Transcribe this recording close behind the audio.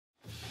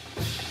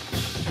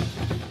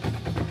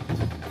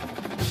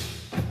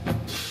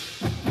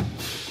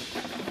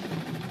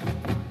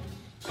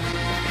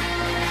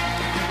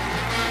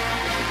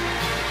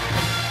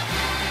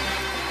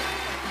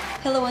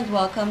Hello and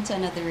welcome to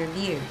another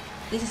review.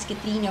 This is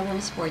Katrina from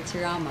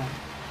Sportsorama.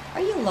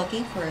 Are you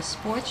looking for a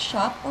sports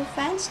shop or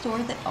fan store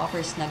that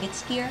offers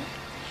Nuggets gear?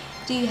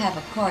 Do you have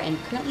a car and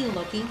currently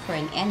looking for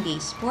an NBA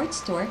sports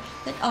store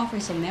that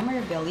offers a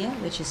memorabilia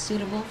which is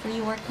suitable for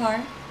your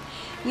car?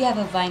 We have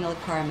a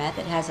vinyl car mat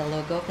that has a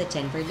logo of the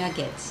Denver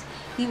Nuggets.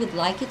 We would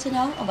like you to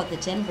know about the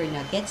Denver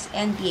Nuggets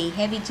NBA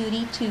Heavy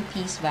Duty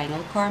 2-piece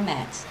vinyl car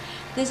mats.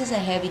 This is a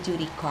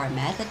heavy-duty car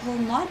mat that will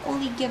not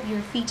only give your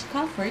feet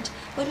comfort,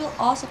 but will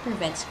also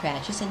prevent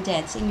scratches and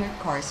dents in your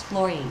car's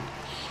flooring.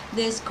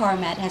 This car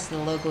mat has the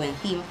logo and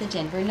theme of the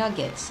Denver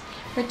Nuggets.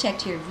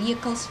 Protect your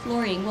vehicle's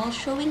flooring while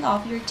showing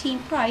off your team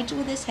pride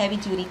with this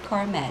heavy-duty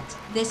car mat.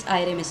 This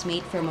item is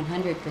made from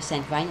 100%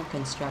 vinyl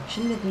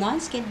construction with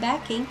non-skid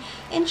backing,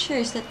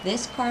 ensures that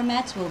this car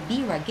mat will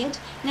be rugged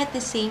and at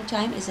the same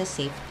time is a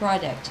safe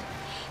product.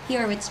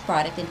 Here are its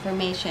product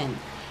information.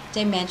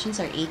 Dimensions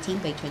are 18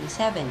 by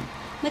 27.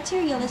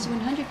 Material is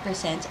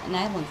 100%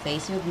 nylon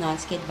face with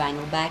non-skid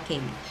vinyl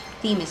backing.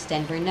 Theme is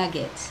Denver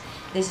Nuggets.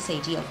 This is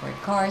ideal for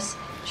cars,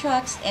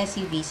 trucks,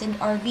 SUVs, and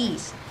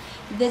RVs.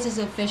 This is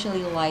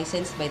officially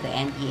licensed by the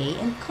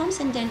NBA and comes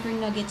in Denver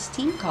Nuggets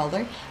team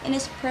color and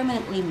is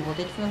permanently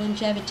molded for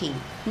longevity.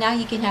 Now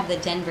you can have the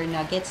Denver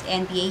Nuggets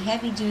NBA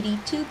heavy-duty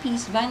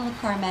 2-piece vinyl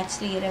car mat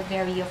stay at a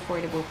very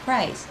affordable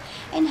price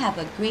and have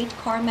a great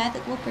car mat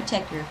that will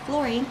protect your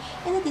flooring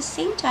and at the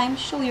same time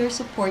show your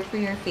support for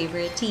your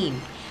favorite team.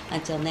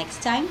 Until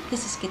next time,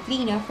 this is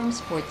Katrina from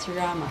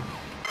Sportsorama.